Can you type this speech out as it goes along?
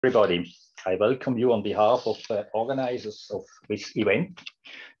Everybody, I welcome you on behalf of organizers of this event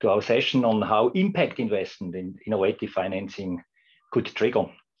to our session on how impact investment in innovative financing could trigger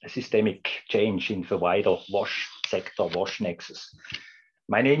a systemic change in the wider wash sector, wash nexus.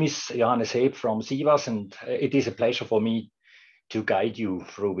 My name is Johannes Heb from SIVAS, and it is a pleasure for me to guide you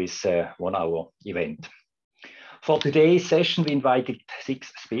through this 1 hour event. For today's session, we invited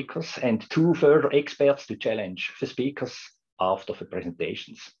 6 speakers and 2 further experts to challenge the speakers after the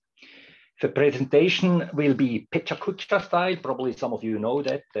presentations. The presentation will be Pecha Kucha style. Probably some of you know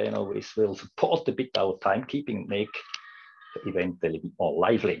that. This will support a bit our timekeeping and make the event a little bit more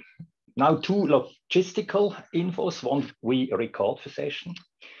lively. Now, 2 logistical infos. One, we record the session.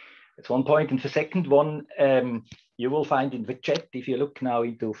 That's one point. And the second one, you will find in the chat, if you look now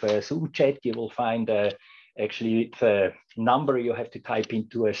into the Zoom chat, you will find actually the number you have to type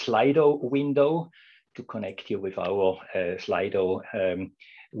into a Slido window to connect you with our Slido,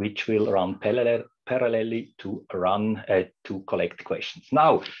 which will run parallelly to collect questions.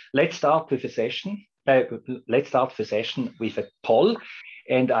 Now, let's start with the session. Let's start the session with a poll,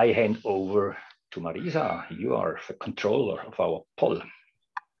 and I hand over to Marisa. You are the controller of our poll.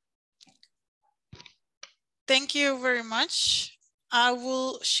 Thank you very much. I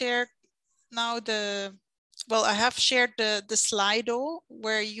will share now I have shared the Slido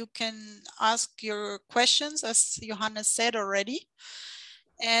where you can ask your questions, as Johannes said already.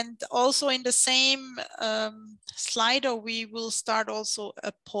 And also in the same Slido, we will start also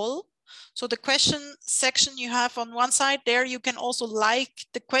a poll. So the question section you have on one side there, you can also like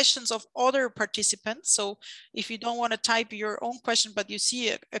the questions of other participants. So if you don't want to type your own question, but you see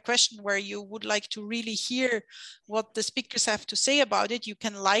a question where you would like to really hear what the speakers have to say about it, you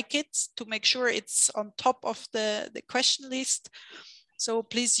can like it to make sure it's on top of the question list. So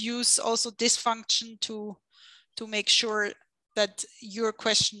please use also this function to make sure that your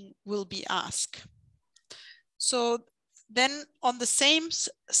question will be asked. So then on the same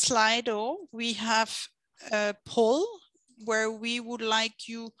Slido, we have a poll where we would like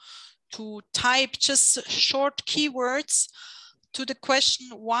you to type just short keywords to the question,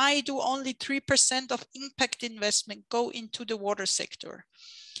 why do only 3% of impact investment go into the water sector?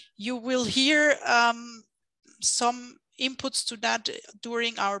 You will hear some inputs to that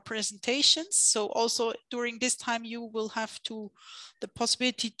during our presentations. So also during this time, you will have the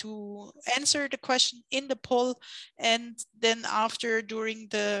possibility to answer the question in the poll. And then after, during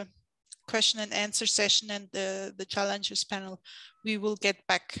the question and answer session and the challengers panel, we will get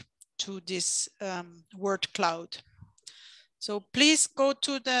back to this word cloud. So please go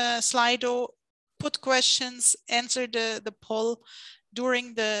to the Slido, put questions, answer the poll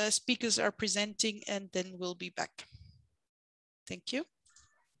during the speakers are presenting, and then we'll be back. Thank you.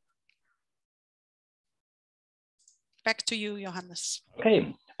 Back to you, Johannes.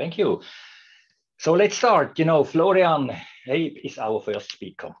 Okay, thank you. So let's start. Florian is our first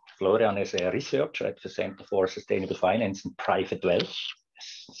speaker. Florian is a researcher at the Center for Sustainable Finance and Private Wealth,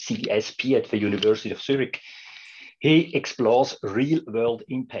 CSP at the University of Zurich. He explores real-world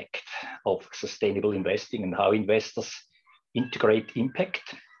impact of sustainable investing and how investors integrate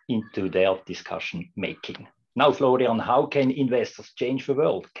impact into their discussion making. Now, Florian, how can investors change the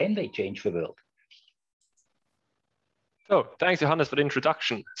world? Can they change the world? So thanks, Johannes, for the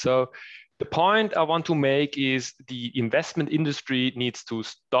introduction. So the point I want to make is the investment industry needs to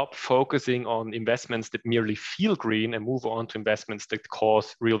stop focusing on investments that merely feel green and move on to investments that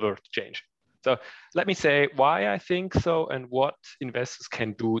cause real world change. So let me say why I think so and what investors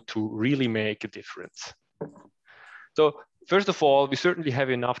can do to really make a difference. So first of all, we certainly have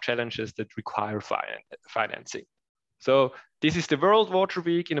enough challenges that require financing. So this is the World Water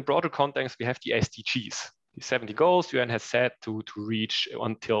Week. In a broader context, we have the SDGs, the 70 goals UN has set to reach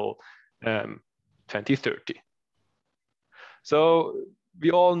until 2030. So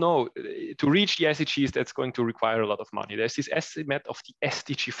we all know to reach the SDGs, that's going to require a lot of money. There's this estimate of the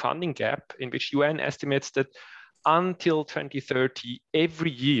SDG funding gap in which UN estimates that until 2030,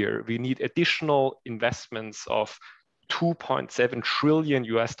 every year, we need additional investments of 2.7 trillion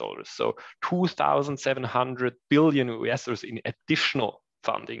US dollars. So 2,700 billion US dollars in additional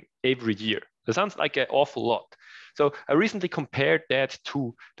funding every year. That sounds like an awful lot. So I recently compared that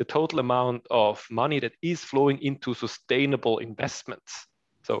to the total amount of money that is flowing into sustainable investments.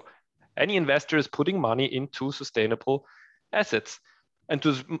 So any investor is putting money into sustainable assets. And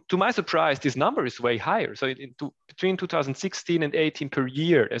to my surprise, this number is way higher. So between 2016 and 18 per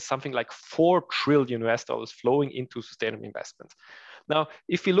year, there's something like 4 trillion US dollars flowing into sustainable investments. Now,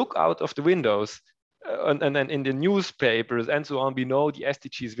 if we look out of the windows and then in the newspapers and so on, we know the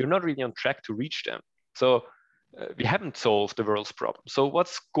SDGs, we're not really on track to reach them. So we haven't solved the world's problem. So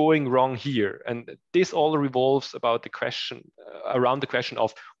what's going wrong here? And this all revolves about the question, around the question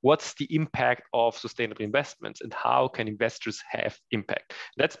of what's the impact of sustainable investments and how can investors have impact?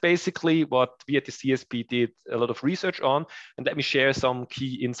 That's basically what we at the CSP did a lot of research on. And let me share some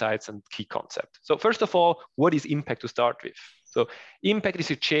key insights and key concepts. So first of all, what is impact to start with? So impact is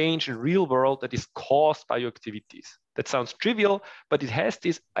a change in real world that is caused by your activities. That sounds trivial, but it has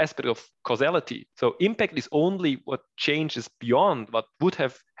this aspect of causality. So impact is only what changes beyond what would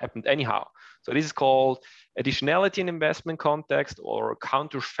have happened anyhow. So this is called additionality in investment context or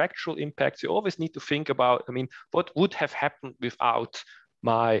counterfactual impacts. You always need to think about, what would have happened without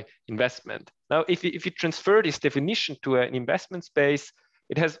my investment? Now, if you transfer this definition to an investment space,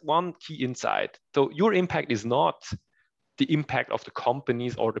 it has one key insight. So your impact is not the impact of the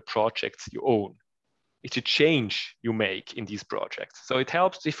companies or the projects you own. It's a change you make in these projects. So it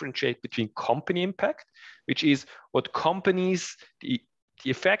helps differentiate between company impact, which is what companies, the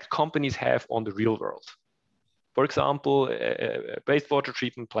effect companies have on the real world. For example, a wastewater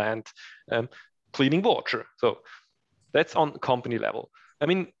treatment plant cleaning water. So that's on company level.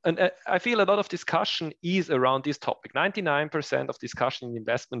 And I feel a lot of discussion is around this topic. 99% of discussion in the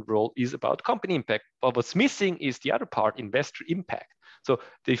investment world is about company impact. But what's missing is the other part, investor impact. So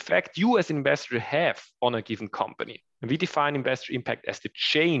the effect you as an investor have on a given company. And we define investor impact as the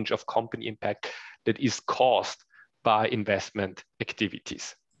change of company impact that is caused by investment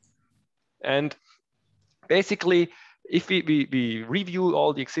activities. And basically, if we review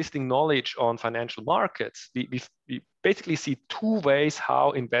all the existing knowledge on financial markets, we basically see two ways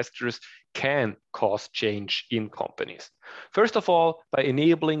how investors can cause change in companies. First of all, by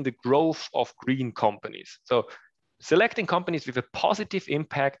enabling the growth of green companies. So selecting companies with a positive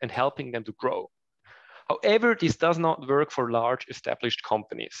impact and helping them to grow. However, this does not work for large established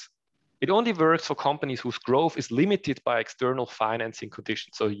companies. It only works for companies whose growth is limited by external financing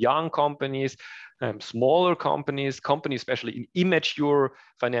conditions. So young companies, smaller companies, especially in immature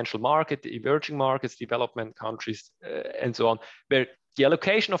financial market, the emerging markets, development countries, and so on, where the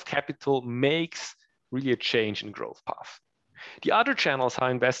allocation of capital makes really a change in growth path. The other channels how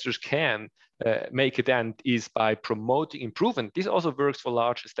investors can make a dent is by promoting improvement. This also works for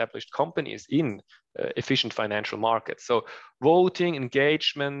large established companies in efficient financial markets. So voting,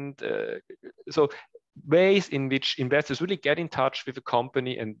 engagement, so ways in which investors really get in touch with a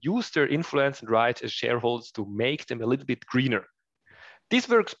company and use their influence and rights as shareholders to make them a little bit greener. This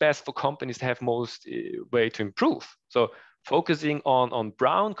works best for companies that have most way to improve. So focusing on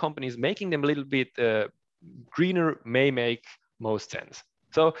brown companies, making them a little bit greener may make most sense.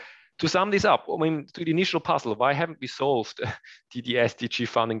 So to sum this up, to the initial puzzle, why haven't we solved the SDG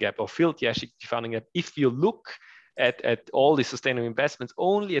funding gap or filled the SDG funding gap? If you look at all the sustainable investments,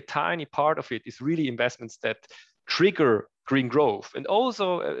 only a tiny part of it is really investments that trigger green growth. And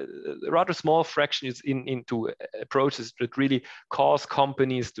also a rather small fraction is into approaches that really cause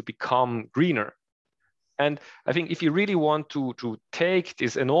companies to become greener. And I think if you really want to take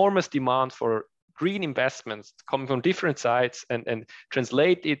this enormous demand for green investments coming from different sides and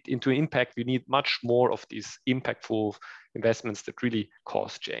translate it into impact, we need much more of these impactful investments that really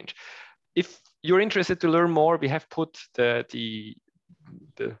cause change. If you're interested to learn more, we have put the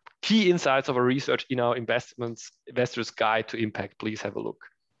key insights of our research in our investors guide to impact. Please have a look.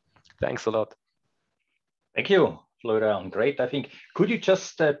 Thanks a lot. Thank you, Florian. Great. I think, could you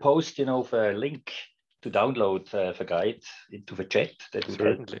just post, the link to download the guide into the chat? That would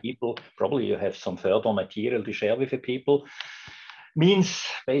help people. Probably you have some further material to share with the people. Means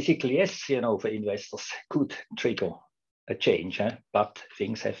basically, yes, the investors could trigger a change, but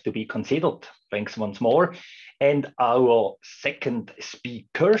things have to be considered. Thanks once more. And our second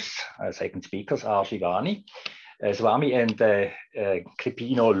speakers are Shivani Swami and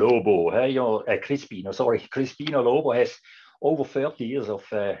Crispino Lobo. Crispino Lobo has over 30 years of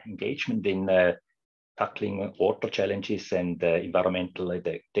engagement in tackling water challenges and environmental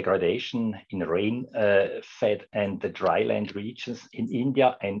degradation in rain-fed and dryland regions in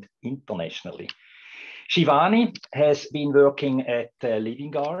India and internationally. Shivani has been working at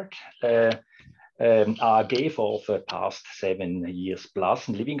Living Guard AG for the past 7 years plus.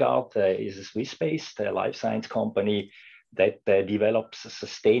 And Living Guard is a Swiss-based life science company that develops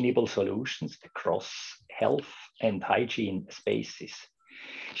sustainable solutions across health and hygiene spaces.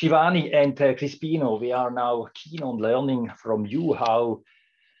 Shivani and Crispino, we are now keen on learning from you how,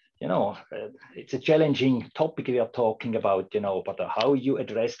 it's a challenging topic we are talking about, but how you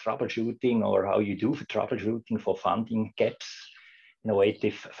address troubleshooting or how you do the troubleshooting for funding gaps,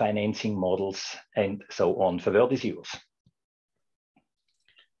 innovative financing models, and so on. The word is yours.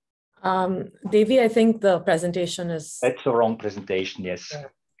 Devi, I think the presentation is... That's the wrong presentation, yes. Yeah.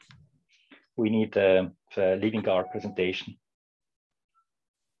 We need the Living Guard presentation.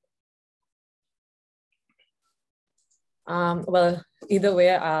 Well, either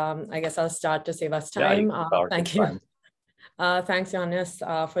way, I guess I'll start to save us time. Yeah, thank you. Thanks, Johannes,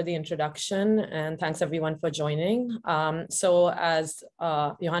 for the introduction, and thanks everyone for joining. So as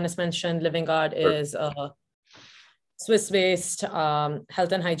Johannes mentioned, Living Guard is a Swiss-based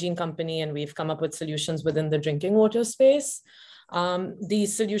health and hygiene company, and we've come up with solutions within the drinking water space.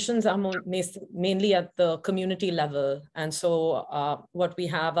 These solutions are mainly at the community level. And so what we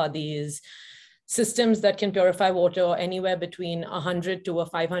have are these systems that can purify water anywhere between 100 to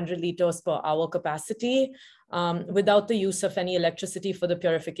 500 liters per hour capacity, without the use of any electricity for the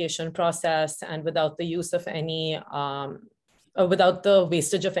purification process, and without the use of any without the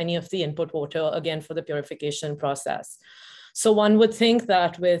wastage of any of the input water, again, for the purification process. So one would think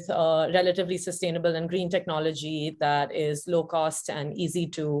that with relatively sustainable and green technology that is low cost and easy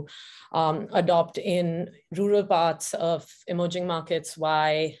to adopt in rural parts of emerging markets,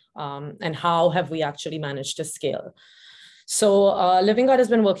 why and how have we actually managed to scale? So Living Guard has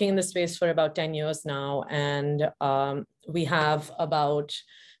been working in this space for about 10 years now, and we have about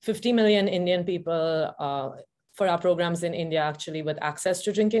 50 million Indian people for our programs in India, actually, with access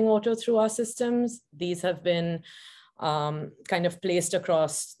to drinking water through our systems. These have been kind of placed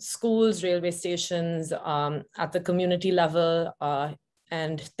across schools, railway stations, at the community level,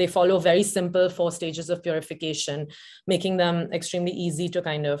 and they follow very simple 4 stages of purification, making them extremely easy to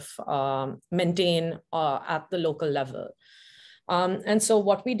kind of maintain at the local level. And so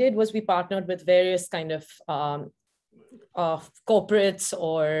what we did was we partnered with various kind of corporates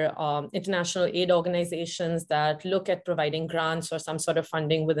or international aid organizations that look at providing grants or some sort of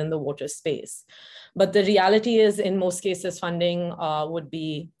funding within the water space. But the reality is, in most cases, funding would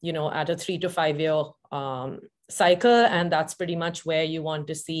be, at a 3 to 5 year cycle, and that's pretty much where you want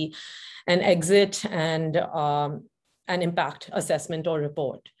to see an exit and an impact assessment or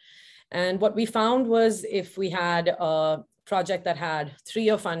report. And what we found was, if we had a project that had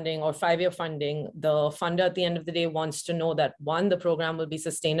 3-year funding or 5-year funding, the funder at the end of the day wants to know that, 1, the program will be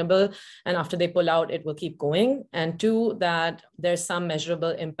sustainable, and after they pull out, it will keep going, and 2, that there's some measurable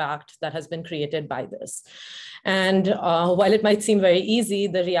impact that has been created by this. And while it might seem very easy,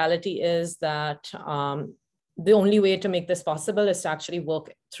 the reality is that the only way to make this possible is to actually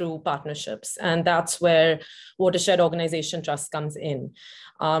work through partnerships. And that's where Watershed Organization Trust comes in.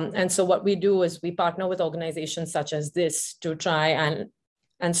 And so what we do is we partner with organizations such as this to try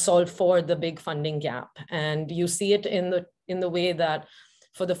and solve for the big funding gap. And you see it in the way that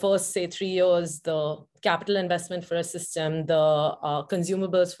for the first, say, 3 years, the capital investment for a system, the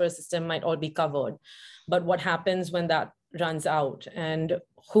consumables for a system might all be covered. But what happens when that runs out, and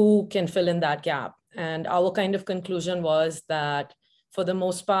who can fill in that gap? And our kind of conclusion was that for the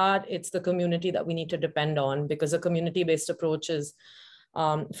most part, it's the community that we need to depend on, because a community-based approach is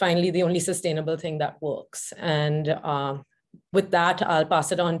finally the only sustainable thing that works. And with that, I'll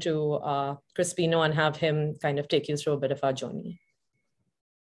pass it on to Crispino and have him kind of take you through a bit of our journey.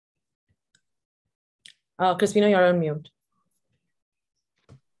 Crispino, you're on mute.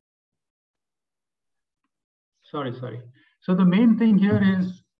 Sorry. So the main thing here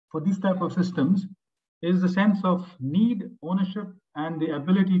is, for these type of systems, is the sense of need, ownership, and the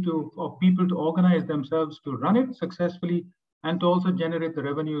ability of people to organize themselves to run it successfully and to also generate the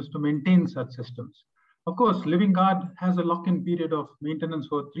revenues to maintain such systems. Of course, Living Guard has a lock-in period of maintenance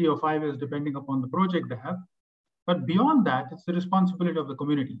for 3 or 5 years, depending upon the project they have. But beyond that, it's the responsibility of the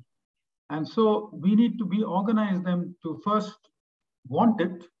community. And so we need to organize them to first want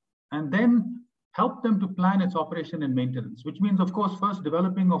it, and then help them to plan its operation and maintenance, which means, of course, first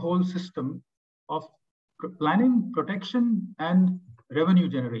developing a whole system of planning, protection, and revenue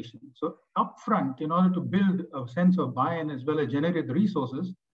generation. So upfront, in order to build a sense of buy-in as well as generate the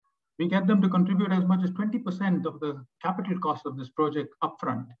resources, we get them to contribute as much as 20% of the capital cost of this project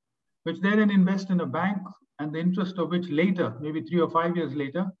upfront, which they then invest in a bank, and the interest of which later, maybe 3 or 5 years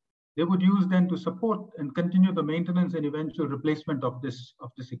later, they would use then to support and continue the maintenance and eventual replacement of this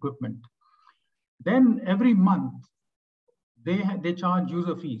equipment. Then every month, they charge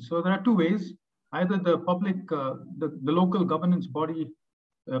user fees. So there are 2 ways. Either the public, the local governance body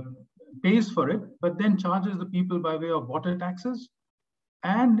pays for it, but then charges the people by way of water taxes.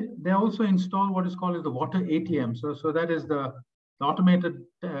 And they also install what is called the water ATM. So that is the automated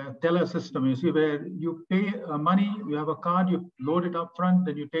teller system, you see, where you pay money, you have a card, you load it up front,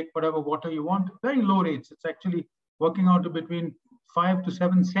 then you take whatever water you want, very low rates. It's actually working out to between 5 to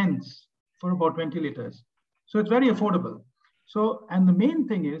 7 cents for about 20 liters. So it's very affordable. So, and the main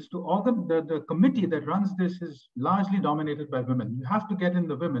thing is to the committee that runs this is largely dominated by women. You have to get in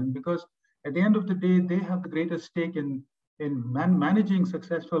the women because at the end of the day, they have the greatest stake in managing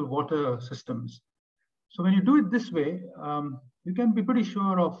successful water systems. So when you do it this way, you can be pretty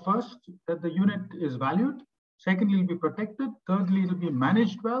sure of first that the unit is valued. Secondly, it'll be protected. Thirdly, it'll be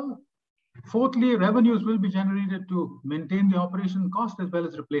managed well. Fourthly, revenues will be generated to maintain the operation cost as well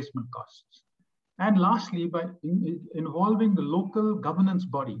as replacement costs. And lastly, by involving the local governance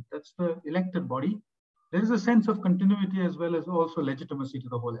body, that's the elected body, there is a sense of continuity as well as also legitimacy to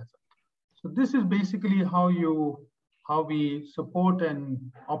the whole effort. So this is basically how we support and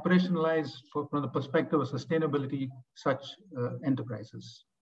operationalize from the perspective of sustainability such enterprises.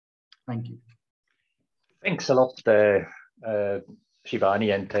 Thank you. Thanks a lot,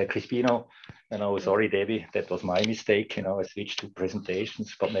 Shivani and Crispino. Sorry, Debbie, that was my mistake. I switched to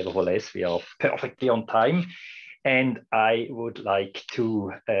presentations, but nevertheless, we are perfectly on time. And I would like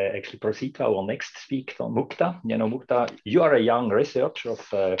to actually proceed to our next speaker, Mukta. Mukta, you are a young researcher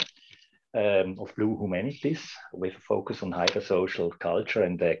of Blue Humanities with a focus on hydrosocial culture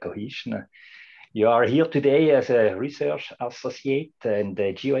and cohesion. You are here today as a research associate and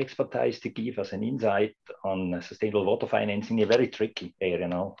geo-expertise to give us an insight on sustainable water financing, a very tricky area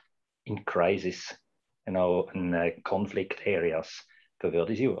in crisis, in conflict areas. The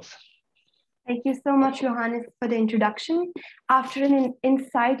word is yours. Thank you so much, Johannes, for the introduction. After an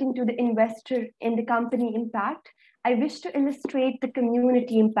insight into the investor in the company impact, I wish to illustrate the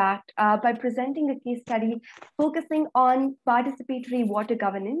community impact by presenting a case study focusing on participatory water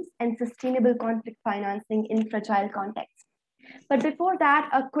governance and sustainable conflict financing in fragile contexts. But before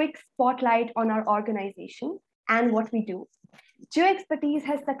that, a quick spotlight on our organization and what we do. Geo-expertise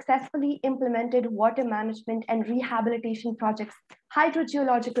has successfully implemented water management and rehabilitation projects,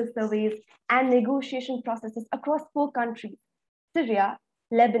 hydrogeological surveys, and negotiation processes across 4 countries: Syria,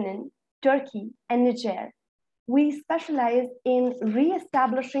 Lebanon, Turkey, and Niger. We specialize in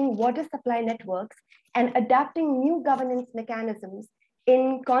re-establishing water supply networks and adapting new governance mechanisms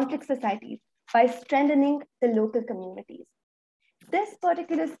in conflict societies by strengthening the local communities. This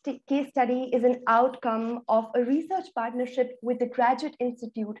particular case study is an outcome of a research partnership with the Graduate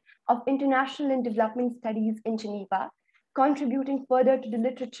Institute of International and Development Studies in Geneva, contributing further to the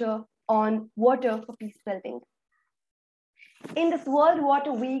literature on water for peace building. In this World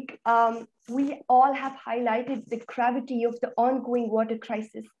Water Week, we all have highlighted the gravity of the ongoing water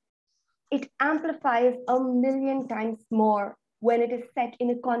crisis. It amplifies 1,000,000 times more when it is set in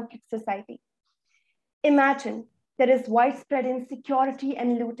a conflict society. Imagine there is widespread insecurity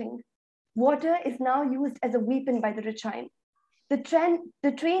and looting. Water is now used as a weapon by the regime. The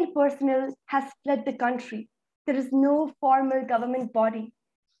trained personnel has fled the country. There is no formal government body.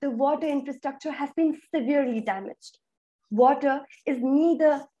 The water infrastructure has been severely damaged. Water is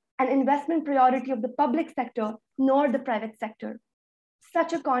neither an investment priority of the public sector nor the private sector.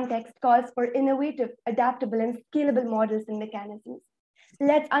 Such a context calls for innovative, adaptable, and scalable models and mechanisms.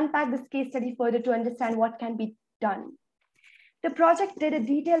 Let's unpack this case study further to understand what can be done. The project did a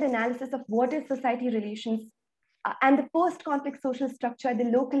detailed analysis of water-society relations and the post-conflict social structure at the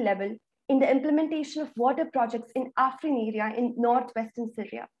local level in the implementation of water projects in Afrin area in northwestern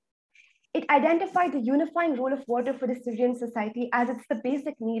Syria. It identified the unifying role of water for the Syrian society as it's the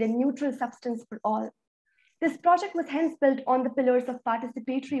basic need and neutral substance for all. This project was hence built on the pillars of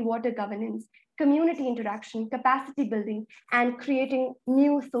participatory water governance, community interaction, capacity building, and creating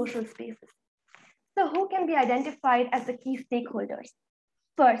new social spaces. So who can be identified as the key stakeholders?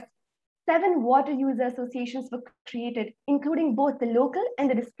 First, 7 water user associations were created, including both the local and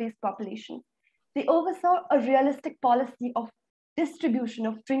the displaced population. They oversaw a realistic policy of distribution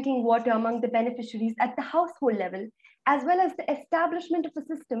of drinking water among the beneficiaries at the household level, as well as the establishment of a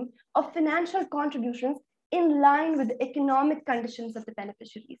system of financial contributions in line with the economic conditions of the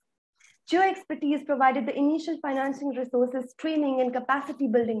beneficiaries. Geo-expertise provided the initial financing resources, training, and capacity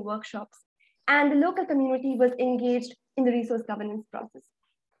building workshops, and the local community was engaged in the resource governance process.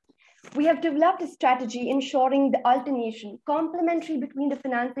 We have developed a strategy ensuring the alternation, complementary between the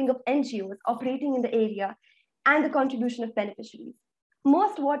financing of NGOs operating in the area and the contribution of beneficiaries.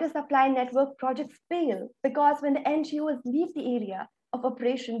 Most water supply network projects fail because when the NGOs leave the area of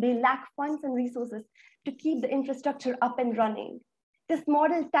operation, they lack funds and resources to keep the infrastructure up and running. This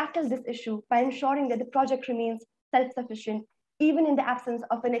model tackled this issue by ensuring that the project remains self-sufficient, even in the absence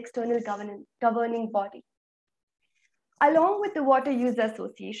of an external governing body. Along with the water user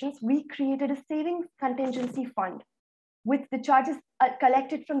associations, we created a savings contingency fund with the charges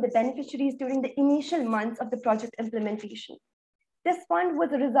collected from the beneficiaries during the initial months of the project implementation. This fund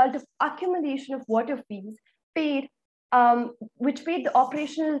was a result of accumulation of water fees paid which paid the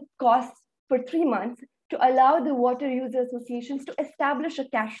operational costs for 3 months to allow the water user associations to establish a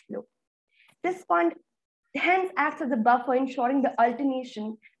cash flow. This fund hence acts as a buffer, ensuring the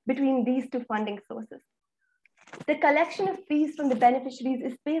alternation between these two funding sources. The collection of fees from the beneficiaries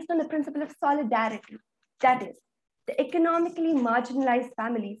is based on the principle of solidarity. That is, the economically marginalized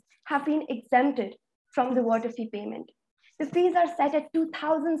families have been exempted from the water fee payment. The fees are set at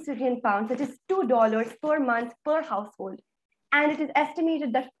 2,000 Syrian pounds, that is $2 per month per household. And it is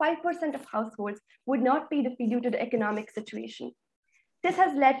estimated that 5% of households would not pay the fee due to the economic situation. This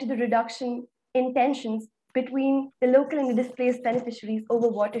has led to the reduction in tensions between the local and the displaced beneficiaries over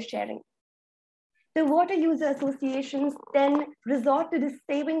water sharing. The water user associations then resort to this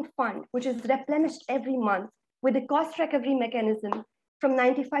saving fund, which is replenished every month with a cost recovery mechanism from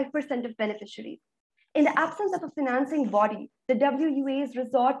 95% of beneficiaries. In the absence of a financing body, the WUAs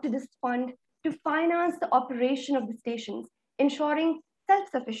resort to this fund to finance the operation of the stations, ensuring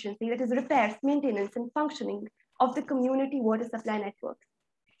self-sufficiency, that is repairs, maintenance, and functioning of the community water supply networks.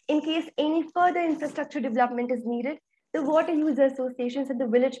 In case any further infrastructure development is needed, the water user associations and the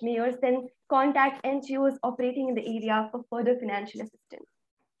village mayors then contact NGOs operating in the area for further financial assistance.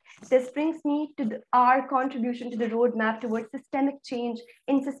 This brings me to our contribution to the roadmap towards systemic change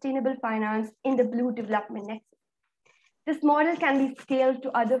in sustainable finance in the Blue Development Nexus. This model can be scaled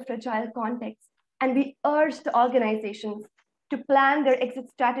to other fragile contexts, and we urge the organizations to plan their exit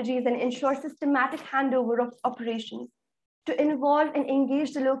strategies and ensure systematic handover of operations, to involve and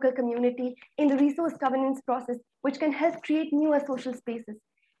engage the local community in the resource governance process, which can help create newer social spaces.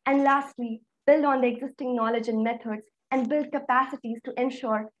 And lastly, build on the existing knowledge and methods and build capacities to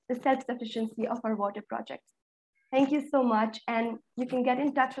ensure the self-sufficiency of our water projects. Thank you so much. And you can get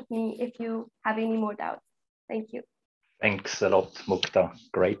in touch with me if you have any more doubts. Thank you. Thanks a lot, Mukta.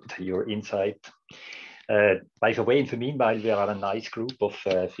 Great, your insight. By the way, in the meanwhile, we are a nice group of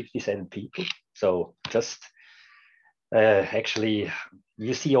 57 people. So just actually,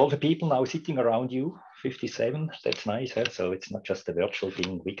 you see all the people now sitting around you, 57, that's nice. Huh? So it's not just a virtual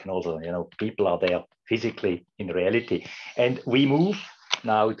thing. We can also, people are there physically in reality. And we move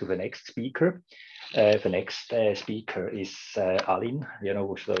now to the next speaker. The next speaker is Alin.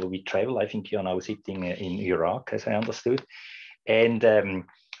 So we travel. I think you're now sitting in Iraq, as I understood. And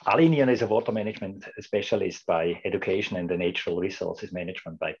Alin is a water management specialist by education and the natural resources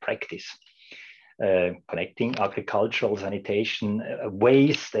management by practice. Connecting agricultural, sanitation,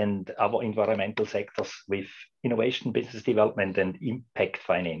 waste, and other environmental sectors with innovation, business development, and impact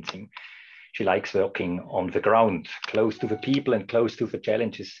financing. She likes working on the ground, close to the people and close to the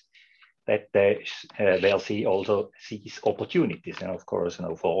challenges that where she also sees opportunities, and of course,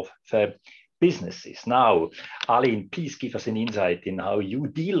 for the businesses. Now, Alin, please give us an insight in how you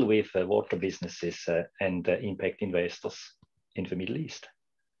deal with water businesses and impact investors in the Middle East.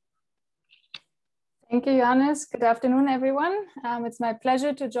 Thank you, Johannes. Good afternoon, everyone. It's my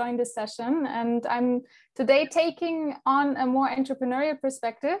pleasure to join this session. And I'm today taking on a more entrepreneurial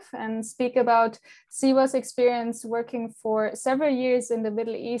perspective and speak about SIWA's experience working for several years in the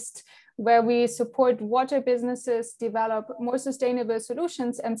Middle East, where we support water businesses develop more sustainable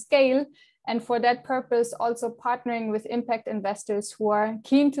solutions and scale. And for that purpose, also partnering with impact investors who are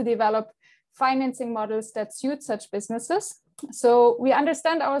keen to develop financing models that suit such businesses. So we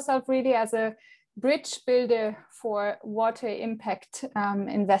understand ourselves really as a bridge builder for water impact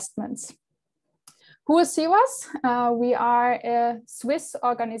investments. Who is SIWAS? We are a Swiss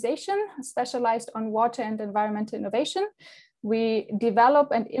organization specialized on water and environmental innovation. We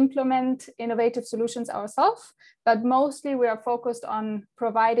develop and implement innovative solutions ourselves, but mostly we are focused on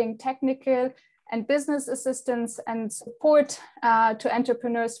providing technical and business assistance and support to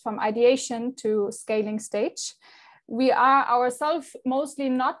entrepreneurs from ideation to scaling stage. We are ourselves mostly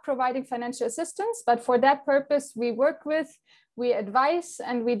not providing financial assistance, but for that purpose, we work with, we advise,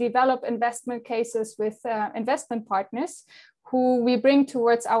 and we develop investment cases with investment partners who we bring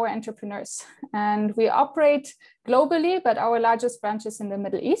towards our entrepreneurs. And we operate globally, but our largest branch is in the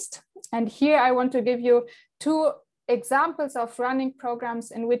Middle East. And here I want to give you two examples of running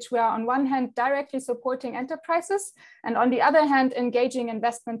programs in which we are on one hand directly supporting enterprises and on the other hand engaging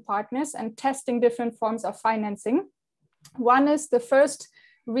investment partners and testing different forms of financing. One is the first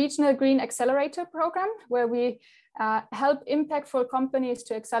Regional Green Accelerator program, where we help impactful companies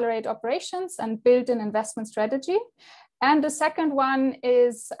to accelerate operations and build an investment strategy. And the second one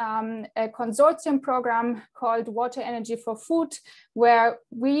is a consortium program called Water Energy for Food, where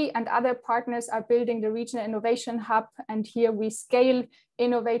we and other partners are building the Regional Innovation Hub. And here we scale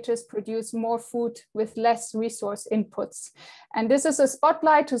innovators produce more food with less resource inputs. And this is a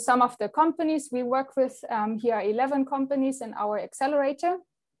spotlight to some of the companies we work with. Here are 11 companies in our accelerator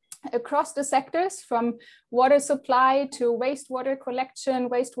across the sectors, from water supply to wastewater collection,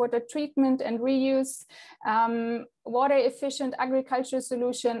 wastewater treatment and reuse, water efficient agriculture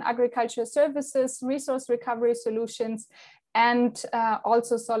solution, agriculture services, resource recovery solutions, and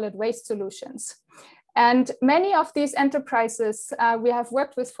also solid waste solutions. And many of these enterprises we have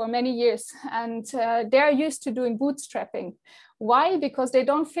worked with for many years, and they're used to doing bootstrapping. Why? Because they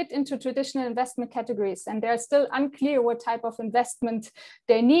don't fit into traditional investment categories, and they're still unclear what type of investment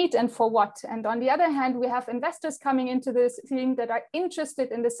they need and for what. And on the other hand, we have investors coming into this team that are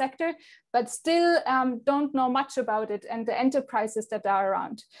interested in the sector, but still don't know much about it and the enterprises that are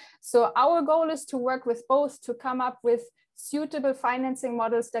around. So our goal is to work with both to come up with suitable financing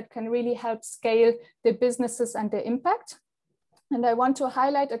models that can really help scale the businesses and the impact. And I want to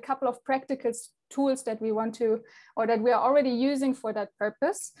highlight a couple of practical tools that we want to, or that we are already using for that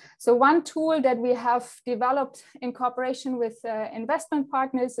purpose. So one tool that we have developed in cooperation with investment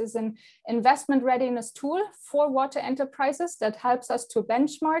partners is an investment readiness tool for water enterprises that helps us to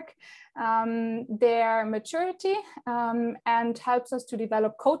benchmark their maturity and helps us to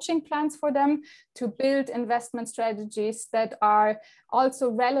develop coaching plans for them to build investment strategies that are also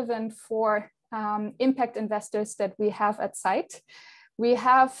relevant for impact investors that we have at site. We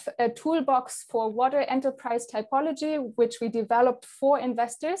have a toolbox for water enterprise typology, which we developed for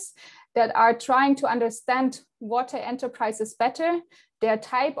investors that are trying to understand water enterprises better, their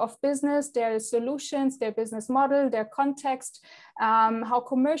type of business, their solutions, their business model, their context, how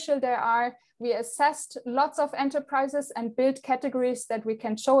commercial they are. We assessed lots of enterprises and built categories that we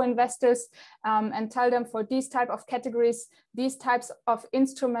can show investors and tell them for these type of categories, these types of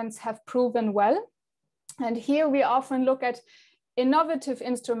instruments have proven well. And here we often look at innovative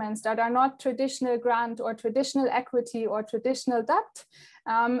instruments that are not traditional grant or traditional equity or traditional debt,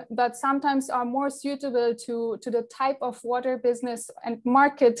 but sometimes are more suitable to the type of water business and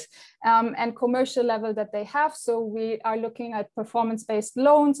market and commercial level that they have. So we are looking at performance-based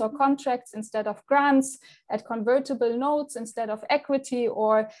loans or contracts instead of grants, at convertible notes instead of equity,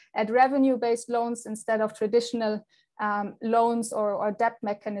 or at revenue-based loans instead of traditional loans or debt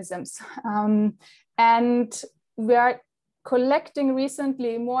mechanisms. And we are collecting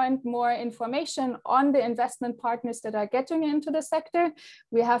recently more and more information on the investment partners that are getting into the sector.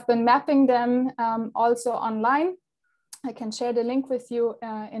 We have been mapping them also online. I can share the link with you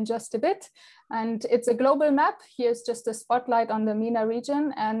in just a bit. And it's a global map. Here's just a spotlight on the MENA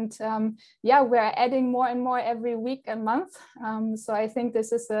region. And yeah, we're adding more and more every week and month. So I think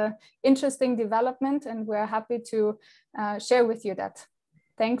this is an interesting development, and we're happy to share with you that.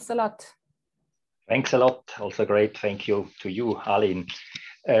 Thanks a lot. Thanks a lot. Also great. Thank you to you, Aline.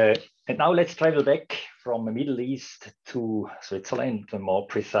 And now let's travel back from the Middle East to Switzerland, and more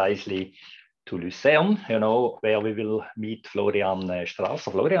precisely to Lucerne, where we will meet Florian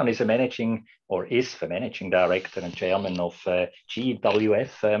Strasser. Florian is the managing director and chairman of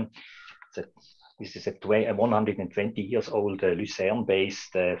GWF. This is a 120 years old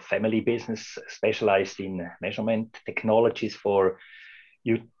Lucerne-based family business specialized in measurement technologies for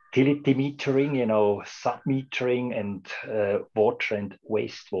utility metering, sub-metering, and water and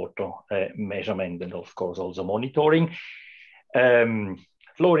wastewater measurement, and of course also monitoring.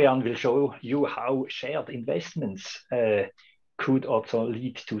 Florian will show you how shared investments could also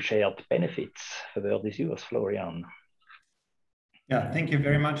lead to shared benefits. The word is yours, Florian. Yeah, thank you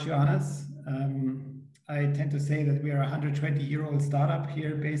very much, Johannes. I tend to say that we are a 120-year-old startup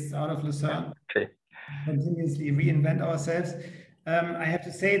here based out of Lucerne. Okay. Continuously reinvent ourselves. I have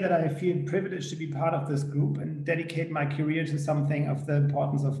to say that I feel privileged to be part of this group and dedicate my career to something of the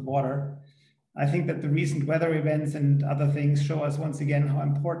importance of water. I think that the recent weather events and other things show us once again how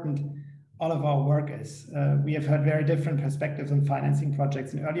important all of our work is. We have heard very different perspectives on financing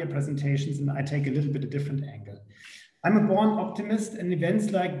projects in earlier presentations, and I take a little bit a different angle. I'm a born optimist, and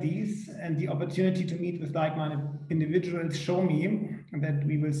events like these and the opportunity to meet with like-minded individuals show me that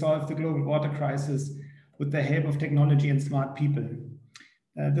we will solve the global water crisis with the help of technology and smart people.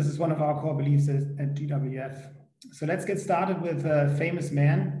 This is one of our core beliefs at GWF. So let's get started with a famous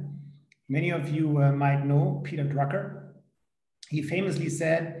man. Many of you might know Peter Drucker. He famously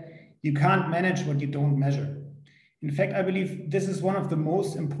said, "You can't manage what you don't measure." In fact, I believe this is one of the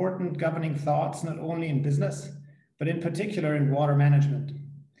most important governing thoughts, not only in business, but in particular in water management.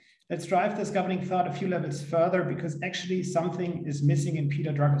 Let's drive this governing thought a few levels further, because actually something is missing in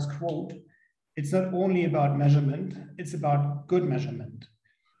Peter Drucker's quote. It's not only about measurement, it's about good measurement.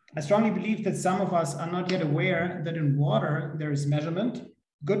 I strongly believe that some of us are not yet aware that in water, there is measurement,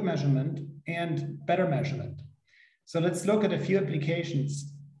 good measurement, and better measurement. So let's look at a few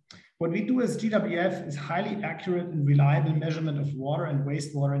applications. What we do as GWF is highly accurate and reliable measurement of water and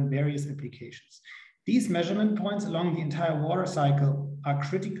wastewater in various applications. These measurement points along the entire water cycle are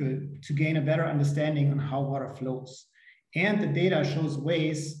critical to gain a better understanding on how water flows. And the data shows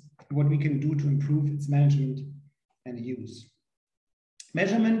ways what we can do to improve its management and use.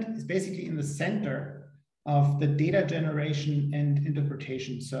 Measurement is basically in the center of the data generation and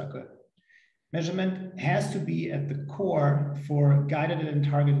interpretation circle. Measurement has to be at the core for guided and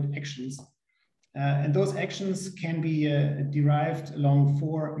targeted actions. And those actions can be derived along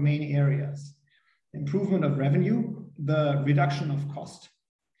 4 main areas: improvement of revenue, the reduction of cost,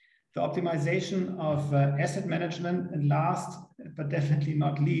 the optimization of asset management, and last but definitely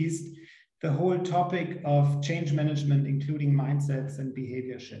not least, the whole topic of change management, including mindsets and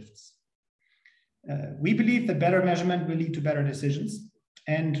behavior shifts. We believe that better measurement will lead to better decisions,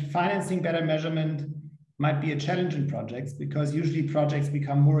 and financing better measurement might be a challenge in projects because usually projects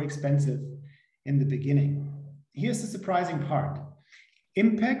become more expensive in the beginning. Here's the surprising part.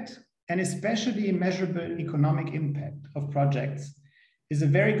 Impact, and especially measurable economic impact of projects, is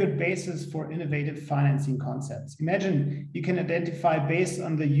a very good basis for innovative financing concepts. Imagine you can identify based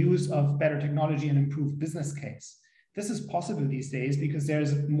on the use of better technology and improved business case. This is possible these days because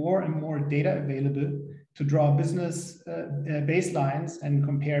there's more and more data available to draw business baselines and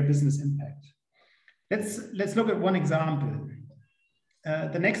compare business impact. Let's look at one example.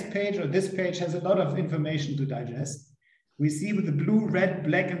 The next page, or this page, has a lot of information to digest. We see with the blue, red,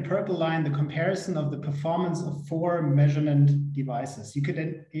 black, and purple line the comparison of the performance of 4 measurement devices. You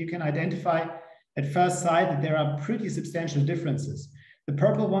can identify at first sight that there are pretty substantial differences. The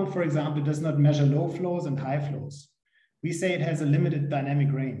purple one, for example, does not measure low flows and high flows. We say it has a limited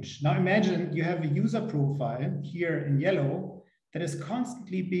dynamic range. Now imagine you have a user profile here in yellow that is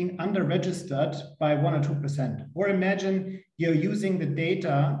constantly being under-registered by 1 or 2%. Or imagine you're using the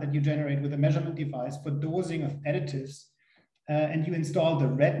data that you generate with a measurement device for dosing of additives, and you install the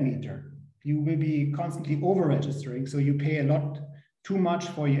red meter. You will be constantly over-registering, so you pay a lot too much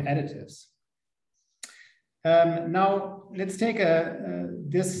for your additives. Now, let's take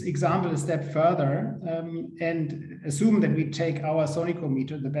this example a step further and assume that we take our Sonico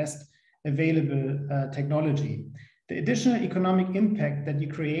meter, the best available technology. The additional economic impact that you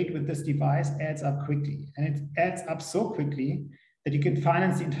create with this device adds up quickly. And it adds up so quickly that you can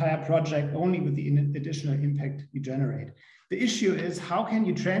finance the entire project only with the additional impact you generate. The issue is, how can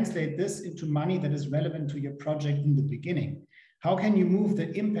you translate this into money that is relevant to your project in the beginning? How can you move the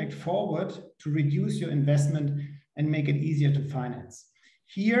impact forward to reduce your investment and make it easier to finance?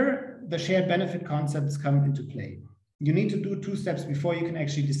 Here, the shared benefit concepts come into play. You need to do 2 steps before you can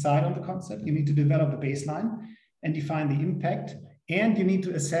actually decide on the concept. You need to develop a baseline and define the impact, and you need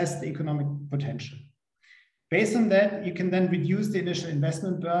to assess the economic potential. Based on that, you can then reduce the initial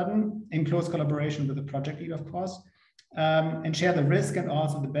investment burden in close collaboration with the project lead, of course, and share the risk and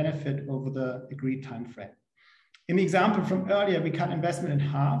also the benefit over the agreed time frame. In the example from earlier, we cut investment in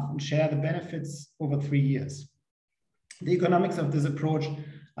half and share the benefits over 3 years. The economics of this approach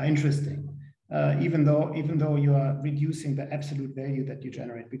are interesting, even though you are reducing the absolute value that you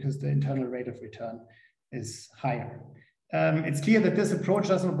generate because the internal rate of return is higher. It's clear that this approach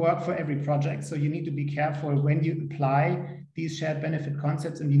doesn't work for every project, so you need to be careful when you apply these shared benefit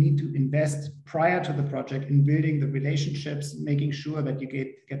concepts, and you need to invest prior to the project in building the relationships, making sure that you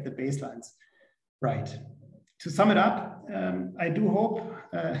get the baselines right. To sum it up, I do hope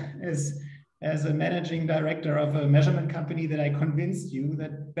as a managing director of a measurement company that I convinced you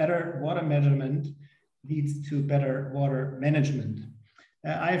that better water measurement leads to better water management.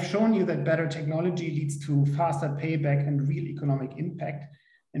 I have shown you that better technology leads to faster payback and real economic impact.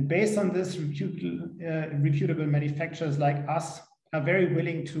 And based on this, reputable manufacturers like us are very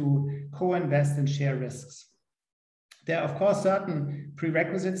willing to co-invest and share risks. There are, of course, certain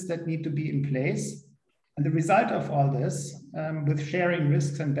prerequisites that need to be in place. And the result of all this, with sharing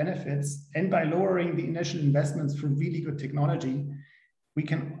risks and benefits, and by lowering the initial investments for really good technology, we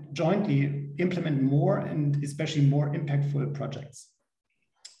can jointly implement more and especially more impactful projects.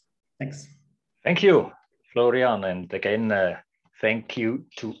 Thanks. Thank you, Florian. And again, thank you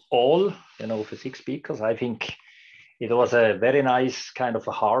to all, for 6 speakers. I think it was a very nice kind of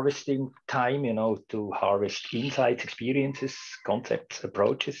a harvesting time, to harvest insights, experiences, concepts,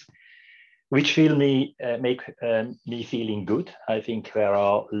 approaches. which will make me feeling good. I think there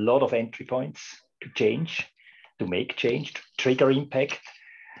are a lot of entry points to change, to make change, to trigger impact.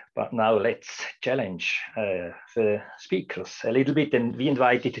 But now let's challenge the speakers a little bit. And we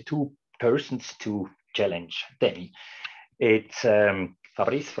invited two persons to challenge them. It's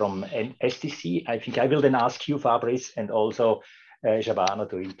Fabrice from STC. I think I will then ask you, Fabrice, and also Shabana,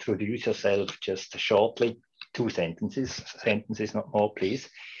 to introduce yourself just shortly. 2 sentences, not more, please.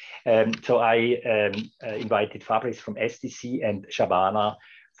 So I invited Fabrice from STC and Shabana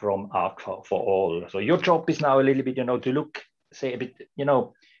from Arc for All. So your job is now a little bit, to look, say a bit,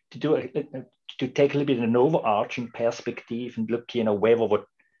 to take a little bit an overarching perspective and look,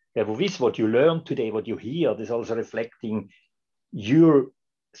 whether with what you learned today, what you hear, is also reflecting your,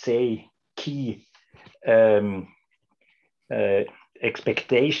 say, key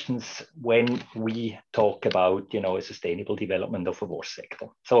expectations when we talk about, a sustainable development of a water sector.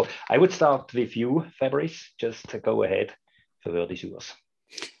 So I would start with you, Fabrice. Just to go ahead. The word is yours.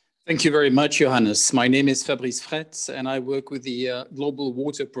 Thank you very much, Johannes. My name is Fabrice Fretz, and I work with the Global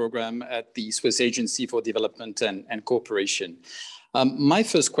Water Program at the Swiss Agency for Development and Cooperation. My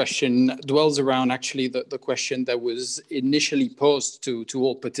first question dwells around actually the question that was initially posed to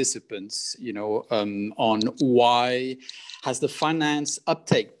all participants, on why has the finance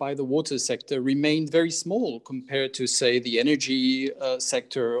uptake by the water sector remained very small compared to, say, the energy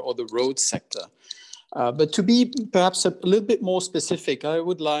sector or the road sector. But to be perhaps a little bit more specific, I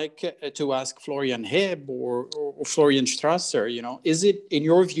would like to ask Florian Heb or Florian Strasser, is it, in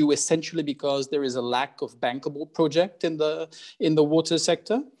your view, essentially because there is a lack of bankable project in the water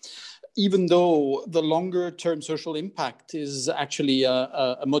sector? Even though the longer-term social impact is actually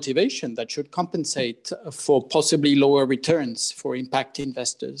a motivation that should compensate for possibly lower returns for impact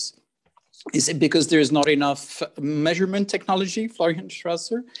investors. Is it because there is not enough measurement technology, Florian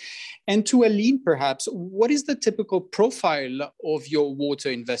Strasser? And to Aline, perhaps, what is the typical profile of your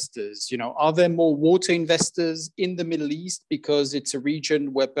water investors? Are there more water investors in the Middle East because it's a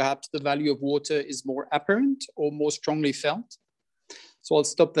region where perhaps the value of water is more apparent or more strongly felt? So I'll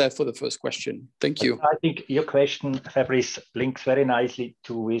stop there for the first question. Thank you. I think your question, Fabrice, links very nicely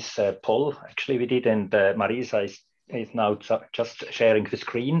to this poll actually we did, and Marisa is now just sharing the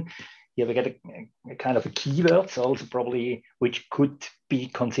screen. Here we get a kind of a keywords also probably, which could be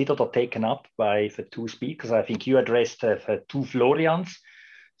considered or taken up by the two speakers. I think you addressed the two Florians.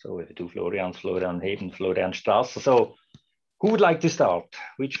 So with the two Florians, Florian Heb, Florian Strasser. So who would like to start?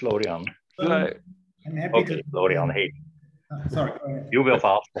 Which Florian? I'm happy to. Florian Heb. Sorry. You will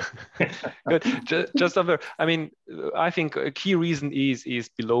faster. Good. Just over. I mean, I think a key reason is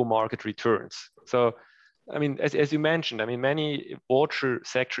below market returns. So, I mean, as you mentioned, I mean, many water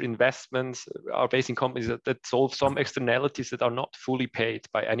sector investments are based in companies that solve some externalities that are not fully paid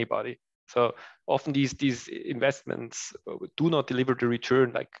by anybody. So often these investments do not deliver the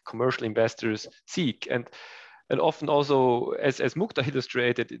return like commercial investors seek. And often also, as Mukta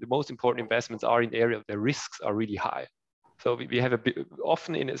illustrated, the most important investments are in areas where risks are really high. So we have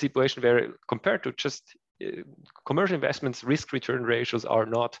often in a situation where compared to just commercial investments, risk return ratios are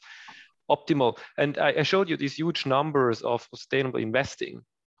not optimal. And I showed you these huge numbers of sustainable investing.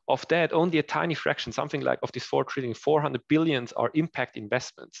 Of that, only a tiny fraction, something like of these 4 trillion, 400 billions are impact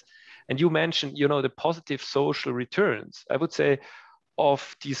investments. And you mentioned, the positive social returns. I would say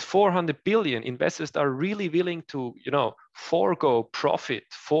of these 400 billion, investors are really willing to, forego profit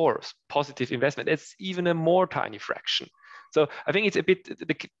for positive investment. It's even a more tiny fraction. So I think it's a bit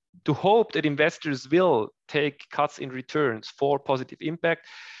to hope that investors will take cuts in returns for positive impact.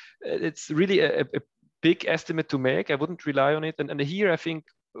 It's really a big estimate to make. I wouldn't rely on it. And here I think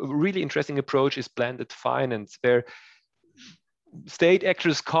a really interesting approach is blended finance, where state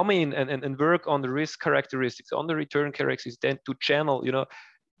actors come in and work on the risk characteristics, on the return characteristics, then to channel,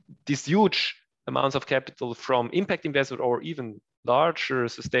 these huge amounts of capital from impact investors or even larger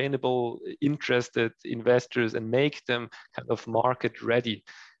sustainable interested investors and make them kind of market ready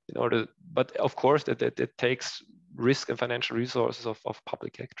but of course that takes risk and financial resources of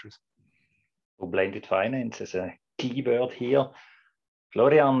public actors. So blended finance is a key word here.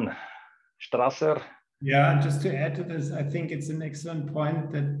 Florian Strasser. Yeah, just to add to this, I think it's an excellent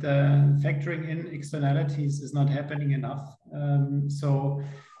point that factoring in externalities is not happening enough.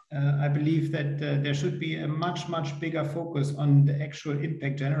 I believe that there should be a much, much bigger focus on the actual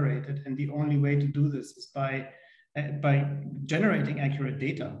impact generated. And the only way to do this is by generating accurate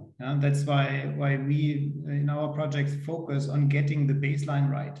data. That's why we in our projects focus on getting the baseline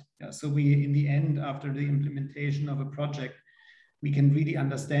right. So we, in the end, after the implementation of a project, we can really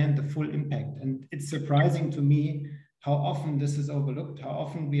understand the full impact. And it's surprising to me how often this is overlooked, how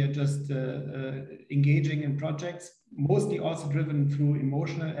often we are just engaging in projects, mostly also driven through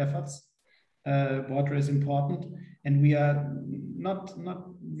emotional efforts. Water is important, and we are not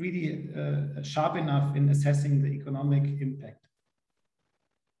really sharp enough in assessing the economic impact.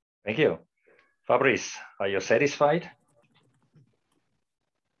 Thank you. Fabrice, are you satisfied?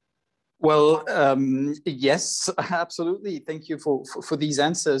 Well, yes, absolutely. Thank you for these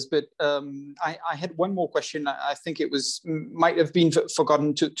answers. But I had one more question. I think it might have been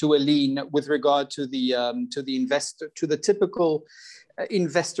forgotten to Aline with regard to the investor, to the typical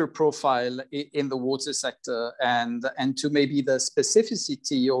investor profile in the water sector, and to maybe the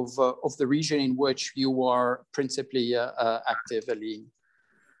specificity of the region in which you are principally active, Aline.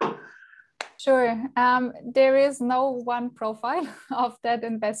 Sure. There is no one profile of that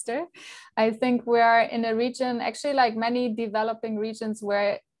investor. I think we are in a region, actually like many developing regions,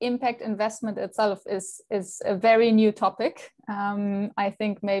 where impact investment itself is a very new topic. I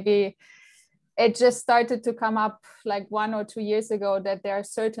think maybe it just started to come up like 1 or 2 years ago that there are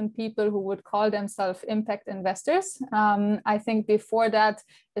certain people who would call themselves impact investors. I think before that,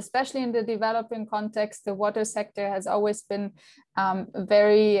 especially in the developing context, the water sector has always been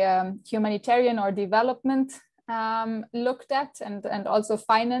very humanitarian or development looked at and also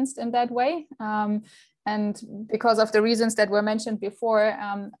financed in that way. And because of the reasons that were mentioned before,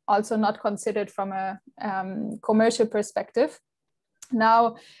 also not considered from a commercial perspective.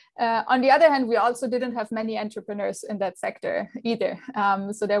 Now, on the other hand, we also didn't have many entrepreneurs in that sector either.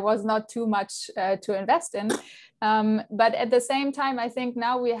 So there was not too much to invest in. But at the same time, I think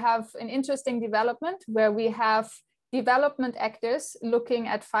now we have an interesting development where we have development actors looking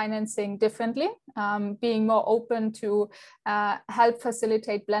at financing differently, being more open to help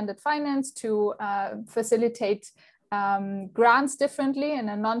facilitate blended finance, to facilitate grants differently in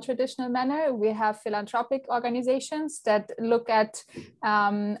a non-traditional manner. We have philanthropic organizations that look at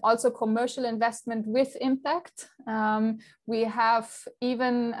also commercial investment with impact. We have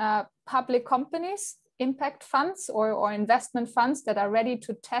even public companies, impact funds or investment funds that are ready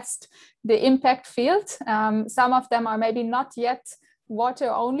to test the impact field. Some of them are maybe not yet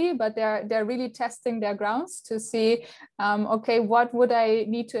water only, but they're really testing their grounds to see, okay, what would I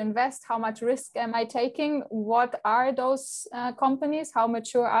need to invest? How much risk am I taking? What are those companies? How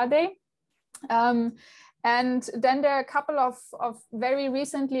mature are they? And then there are a couple of very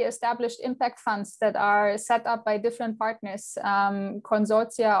recently established impact funds that are set up by different partners,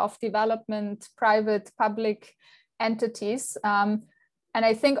 consortia of development, private, public entities. And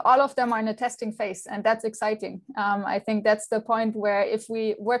I think all of them are in a testing phase, and that's exciting. I think that's the point where if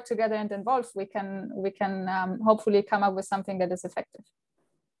we work together and involve, we can hopefully come up with something that is effective.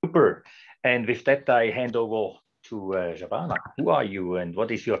 Super. And with that, I hand over to Shabana. Who are you, and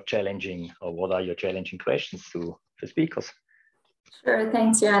what are your challenging questions to the speakers? Sure,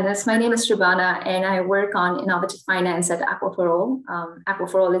 thanks, Johannes. My name is Shabana, and I work on innovative finance at Aqua for All. Aqua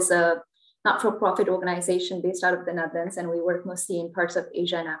for All is a not-for-profit organization based out of the Netherlands, and we work mostly in parts of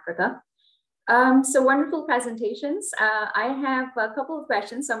Asia and Africa. So wonderful presentations. I have a couple of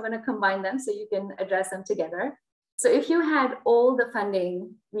questions, so I'm going to combine them so you can address them together. So if you had all the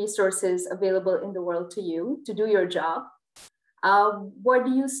funding resources available in the world to you to do your job, what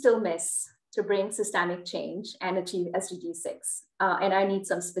do you still miss to bring systemic change and achieve SDG 6? And I need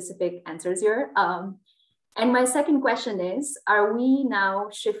some specific answers here. And my second question is, are we now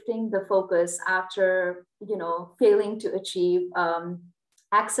shifting the focus after, failing to achieve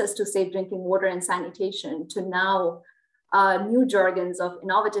access to safe drinking water and sanitation to now new jargons of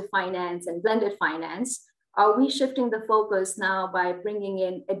innovative finance and blended finance? Are we shifting the focus now by bringing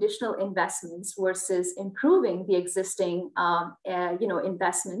in additional investments versus improving the existing,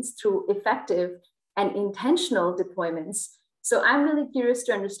 investments through effective and intentional deployments? So I'm really curious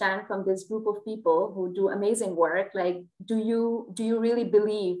to understand from this group of people who do amazing work, like, do you really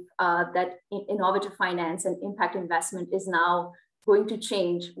believe that innovative finance and impact investment is now going to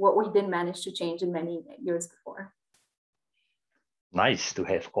change what we didn't manage to change in many years before? Nice to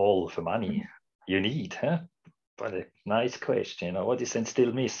have all the money you need, huh? But a nice question. What is then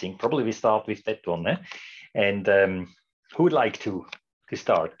still missing? Probably we start with that one, eh? And who would like to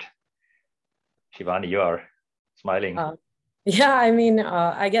start? Shivani, you are smiling. Yeah, I mean,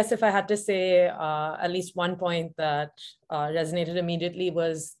 I guess if I had to say at least one point that resonated immediately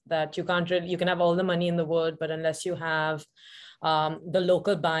was that you can have all the money in the world, but unless you have the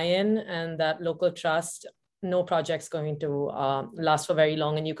local buy-in and that local trust, no project's going to last for very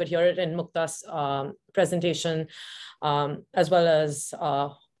long. And you could hear it in Mukta's presentation, as well as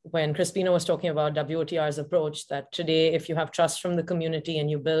when Crispino was talking about WOTR's approach, that today, if you have trust from the community and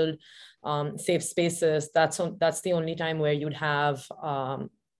you build safe spaces, that's the only time where you'd have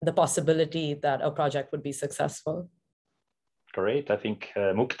the possibility that a project would be successful. Great. I think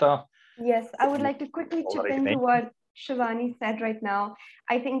Mukta. Yes, I would like to quickly chip into what Shivani said right now.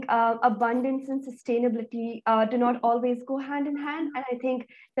 I think abundance and sustainability do not always go hand in hand. And I think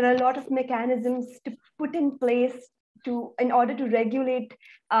there are a lot of mechanisms to put in place in order to regulate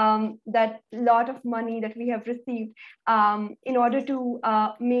that lot of money that we have received in order to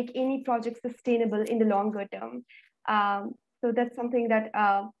make any project sustainable in the longer term. So that's something that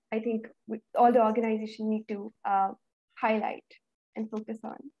I think all the organizations need to highlight and focus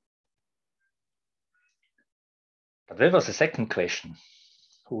on. But there was a second question.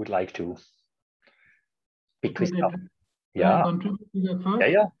 Who would like to pick this up? Yeah. Contribute to that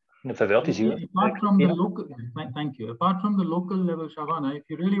first? Yeah. The word is yours. Apart from the local, thank you. Apart from the local level, Shavana, if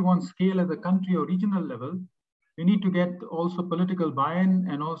you really want scale at the country or regional level, you need to get also political buy-in,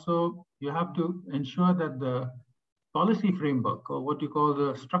 and also you have to ensure that the policy framework, or what you call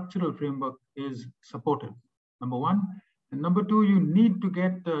the structural framework, is supportive. Number one. And number two, you need to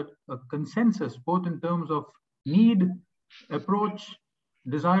get a consensus, both in terms of need, approach,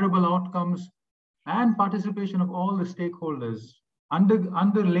 desirable outcomes, and participation of all the stakeholders,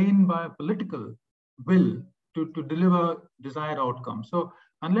 underlain by political will to deliver desired outcomes. So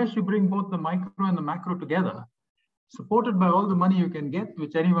unless you bring both the micro and the macro together, supported by all the money you can get,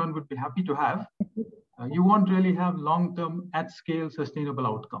 which anyone would be happy to have, you won't really have long-term, at-scale, sustainable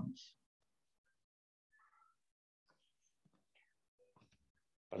outcomes.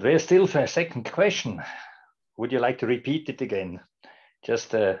 But there's still a second question. Would you like to repeat it again?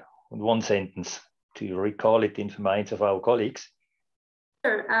 Just one sentence to recall it in the minds of our colleagues.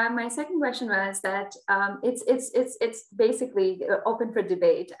 Sure. My second question was that it's basically open for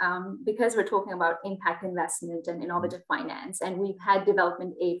debate because we're talking about impact investment and innovative finance, and we've had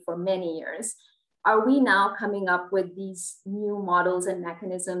development aid for many years. Are we now coming up with these new models and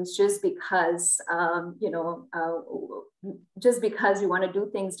mechanisms just because just because we want to do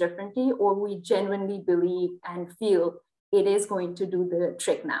things differently, or we genuinely believe and feel it is going to do the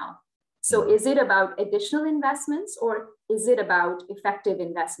trick now? So is it about additional investments, or is it about effective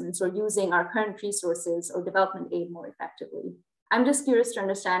investments, or using our current resources or development aid more effectively? I'm just curious to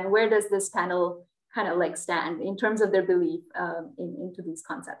understand, where does this panel kind of like stand in terms of their belief into these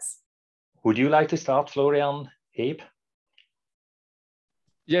concepts? Would you like to start, Florian, Abe?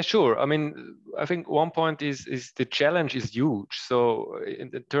 Yeah, sure. I mean, I think one point is the challenge is huge. So in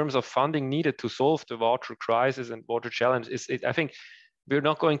terms of funding needed to solve the water crisis and water challenge, I think we're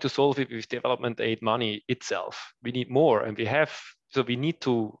not going to solve it with development aid money itself. We need more, and we need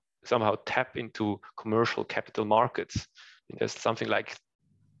to somehow tap into commercial capital markets. There's something like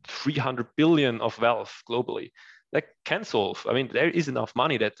 300 billion of wealth globally that can solve. I mean, there is enough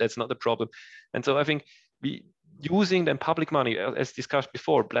money, that's not a problem. And so I think using then public money, as discussed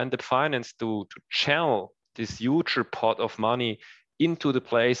before, blended finance to channel this huge pot of money into the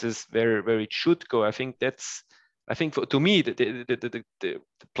places where it should go. I think to me, the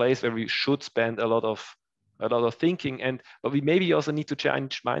place where we should spend a lot of thinking, but we maybe also need to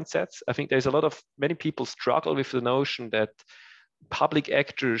change mindsets. I think there's many people struggle with the notion that public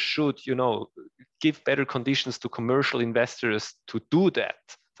actors should, give better conditions to commercial investors to do that.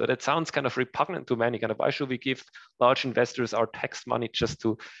 So that sounds kind of repugnant to many. Kind of, why should we give large investors our tax money just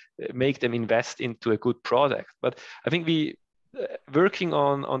to make them invest into a good product? But I think we working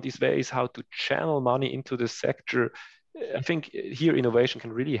on these ways how to channel money into the sector. I think here innovation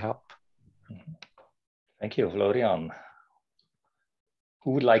can really help. Thank you, Florian.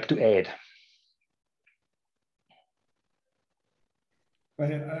 Who would like to add?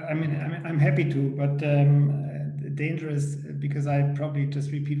 Well, I mean, I'm happy to, but dangerous, because I probably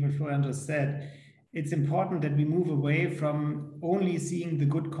just repeat what Florian just said. It's important that we move away from only seeing the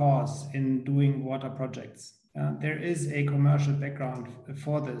good cause in doing water projects. There is a commercial background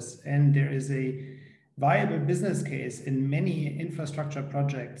for this, and there is a viable business case in many infrastructure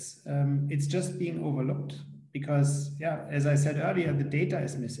projects. It's just being overlooked because, as I said earlier, the data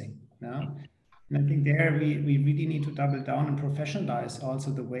is missing now. And I think there we really need to double down and professionalize also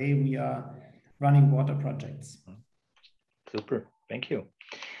the way we are running water projects. Super, thank you.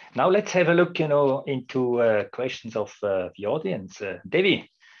 Now let's have a look, into questions of the audience. Devi,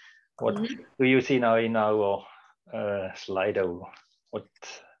 what do you see now in our Slido?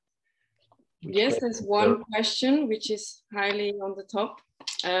 Yes, there's one question which is highly on the top.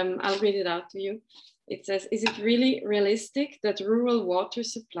 I'll read it out to you. It says, is it really realistic that rural water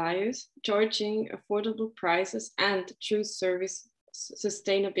suppliers charging affordable prices and true service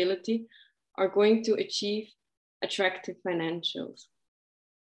sustainability are going to achieve attractive financials?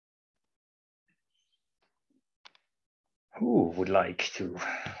 Who would like to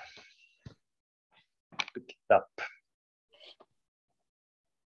pick it up?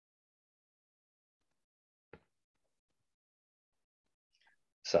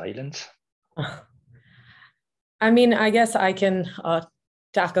 Silence. I mean, I guess I can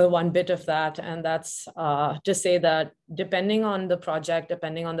tackle one bit of that, and that's to say that depending on the project,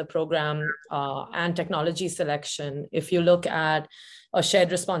 depending on the program and technology selection, if you look at a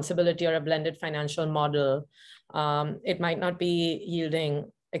shared responsibility or a blended financial model, it might not be yielding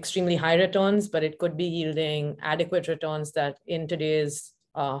extremely high returns, but it could be yielding adequate returns that in today's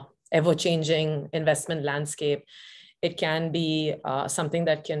ever-changing investment landscape, it can be something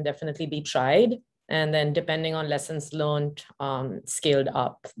that can definitely be tried. And then depending on lessons learned, scaled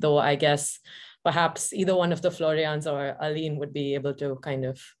up. Though I guess perhaps either one of the Florians or Aline would be able to kind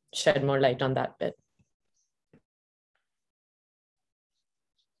of shed more light on that bit.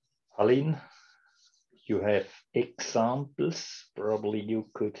 Aline, you have examples. Probably you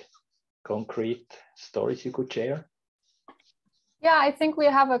could, concrete stories you could share. Yeah, I think we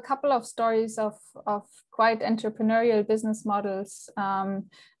have a couple of stories of quite entrepreneurial business models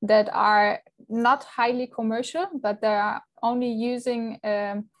that are not highly commercial, but they are only using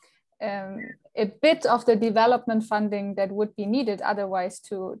a bit of the development funding that would be needed otherwise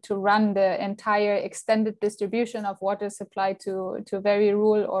to run the entire extended distribution of water supply to very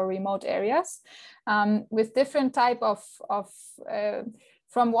rural or remote areas, with different type of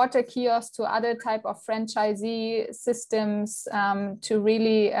from water kiosks to other type of franchisee systems to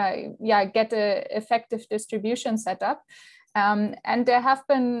really get an effective distribution setup. And there have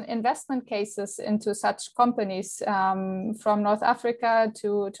been investment cases into such companies from North Africa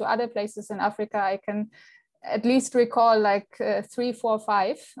to other places in Africa. I can at least recall like 3, 4,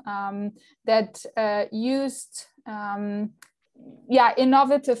 5 that used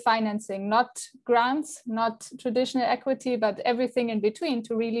innovative financing, not grants, not traditional equity, but everything in between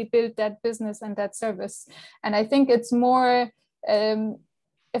to really build that business and that service. And I think it's more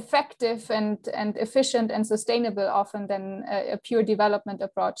effective and efficient and sustainable often than a pure development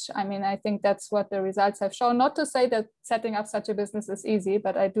approach. I mean, I think that's what the results have shown. Not to say that setting up such a business is easy,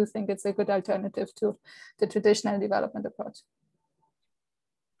 but I do think it's a good alternative to the traditional development approach.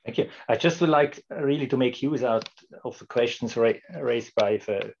 Thank you. I just would like really to make use out of the questions raised by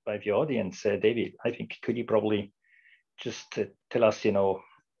the audience. David, I think could you probably just tell us,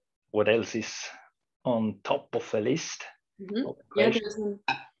 what else is on top of the list? Mm-hmm. Yeah,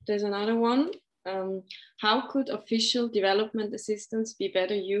 there's another one. How could official development assistance be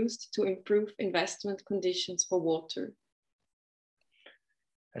better used to improve investment conditions for water?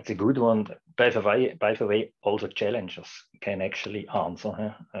 That's a good one. By the way, also challengers can actually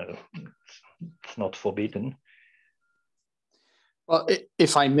answer. It's not forbidden. Well,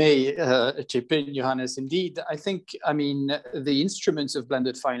 if I may chip in, Johannes, indeed, I think, the instruments of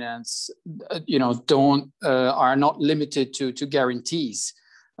blended finance, are not limited to guarantees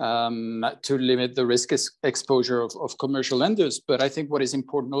to limit the risk exposure of commercial lenders. But I think what is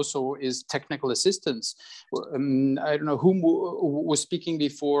important also is technical assistance. I don't know whom was speaking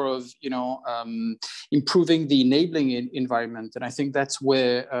before of, improving the enabling environment. And I think that's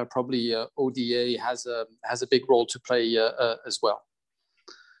where probably ODA has a big role to play as well.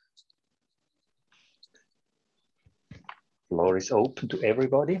 Floor is open to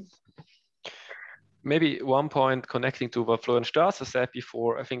everybody. Maybe one point connecting to what Florian Strasser said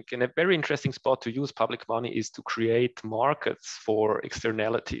before, I think in a very interesting spot to use public money is to create markets for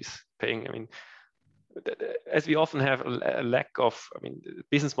externalities paying. As we often have a lack of,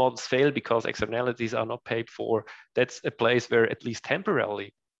 business models fail because externalities are not paid for. That's a place where at least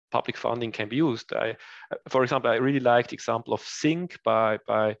temporarily public funding can be used. For example, I really like the example of Sync by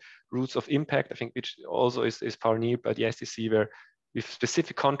Roots of Impact, I think, which also is pioneered by the SEC, where with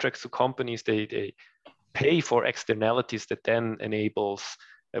specific contracts to companies, they pay for externalities that then enables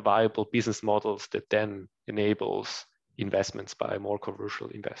viable business models that then enables investments by more commercial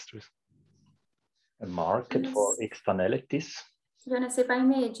investors. A market for externalities. Jonas, if I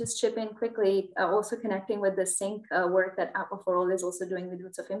may just chip in quickly, also connecting with the Sync work that Aqua for All is also doing with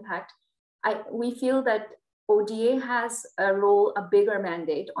Roots of Impact. We feel that ODA has a bigger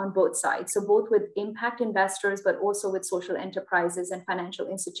mandate on both sides. So both with impact investors, but also with social enterprises and financial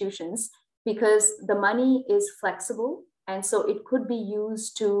institutions, because the money is flexible. And so it could be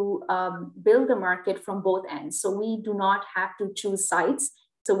used to build a market from both ends. So we do not have to choose sides.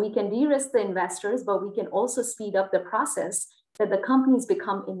 So we can de-risk the investors, but we can also speed up the process that the companies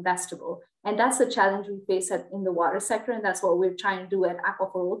become investable. And that's the challenge we face in the water sector. And that's what we're trying to do at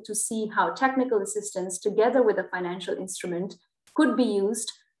Aquaforol, to see how technical assistance together with a financial instrument could be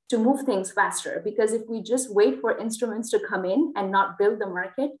used to move things faster. Because if we just wait for instruments to come in and not build the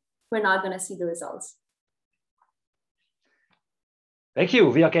market, we're not going to see the results. Thank you.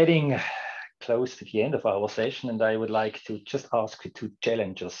 We are getting close to the end of our session, and I would like to just ask you to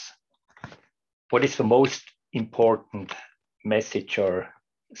challenge us. What is the most important message or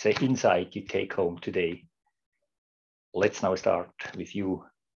say insight you take home today? Let's now start with you,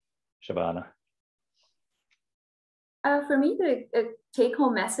 Shabana. For me, the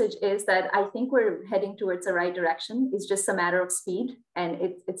take-home message is that I think we're heading towards the right direction. It's just a matter of speed, and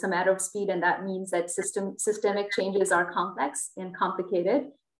it's a matter of speed, and that means that systemic changes are complex and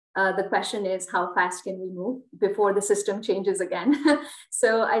complicated. The question is, how fast can we move before the system changes again?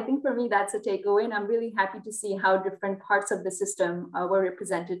 So I think for me, that's a takeaway, and I'm really happy to see how different parts of the system were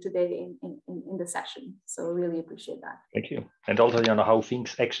represented today in the session. So really appreciate that. Thank you. And also, how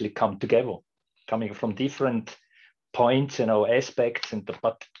things actually come together, coming from different points, aspects,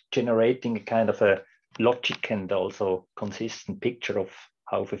 but generating a kind of a logic and also consistent picture of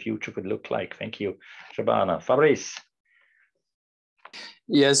how the future could look like. Thank you, Shabana. Fabrice.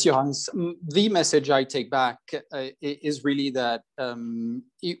 Yes, Johannes, the message I take back is really that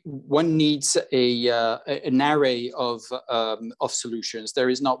one needs an array of solutions. There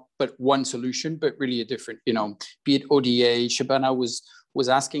is not but one solution, but really a different, be it ODA. Shabana was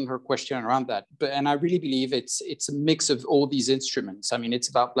asking her question around that, and I really believe it's a mix of all these instruments. I mean, it's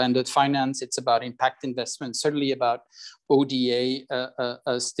about blended finance, it's about impact investment, certainly about ODA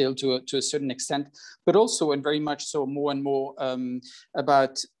still to a certain extent, but also, and very much so, more and more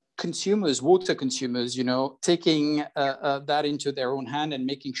about consumers, water consumers, taking that into their own hand and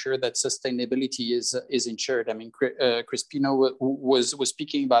making sure that sustainability is ensured. I mean, Crispino was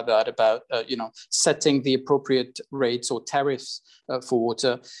speaking about that, about setting the appropriate rates or tariffs for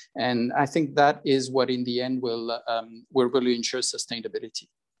water, and I think that is what in the end will really ensure sustainability.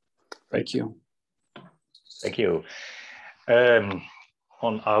 Thank you. Thank you.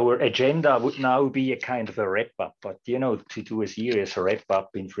 On our agenda would now be a kind of a wrap up, but to do a serious wrap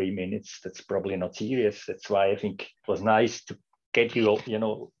up in 3 minutes, that's probably not serious. That's why I think it was nice to get you,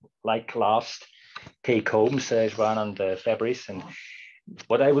 like last take homes, Joan and Fabrice. And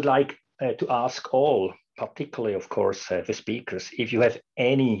what I would like to ask all, particularly, of course, the speakers, if you have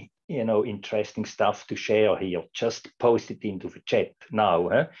any, interesting stuff to share here, just post it into the chat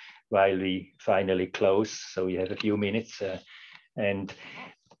now, while we finally close. So we have a few minutes.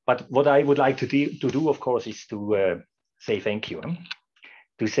 But what I would like to do, of course, is to say thank you.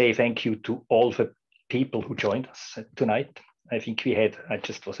 To say thank you to all the people who joined us tonight. I think I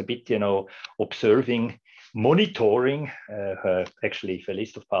just was a bit, observing, monitoring, actually the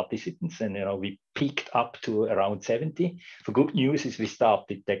list of participants, and we peaked up to around 70. The good news is we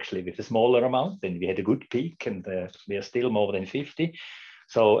started actually with a smaller amount, and we had a good peak, and we are still more than 50.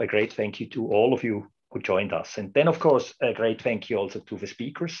 So a great thank you to all of you who joined us. And then, of course, a great thank you also to the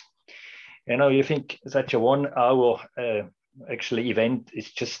speakers. You think such a 1 hour actually event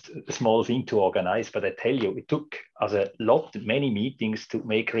is just a small thing to organize, but I tell you, it took us many meetings to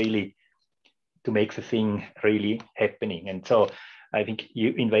make the thing really happening. And so I think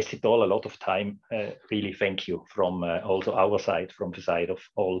you invested a lot of time. Really thank you from also our side, from the side of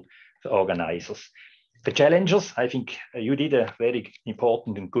all the organizers. The challengers, I think you did a very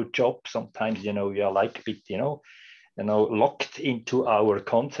important and good job. Sometimes, we are like a bit, locked into our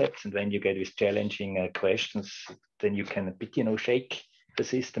concepts. And when you get with challenging questions, then you can a bit, shake the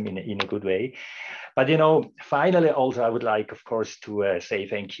system in a good way. But, finally, also, I would like, of course, to say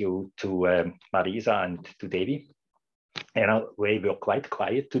thank you to Marisa and to Devi. We were quite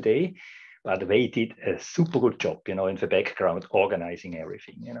quiet today, but they did a super good job, in the background, organizing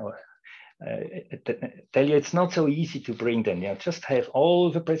everything, I tell you, it's not so easy to bring them. Just have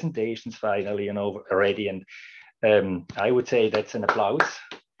all the presentations finally, ready. And I would say that's an applause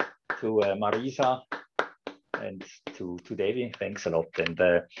to Marisa and to Devi. Thanks a lot. And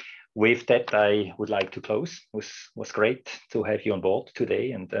with that, I would like to close. It was great to have you on board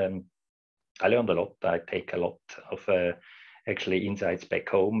today, and I learned a lot. I take a lot of actually insights back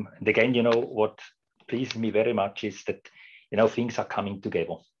home. And again, what pleases me very much is that things are coming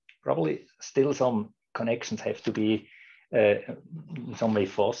together. Probably still some connections have to be in some way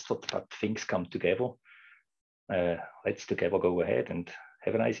fostered, but things come together. Let's together go ahead and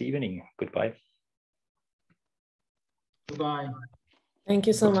have a nice evening. Goodbye. Goodbye. Thank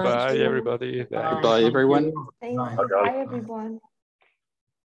you so much. Bye, everybody. Bye, everyone. Thanks. Bye, everyone.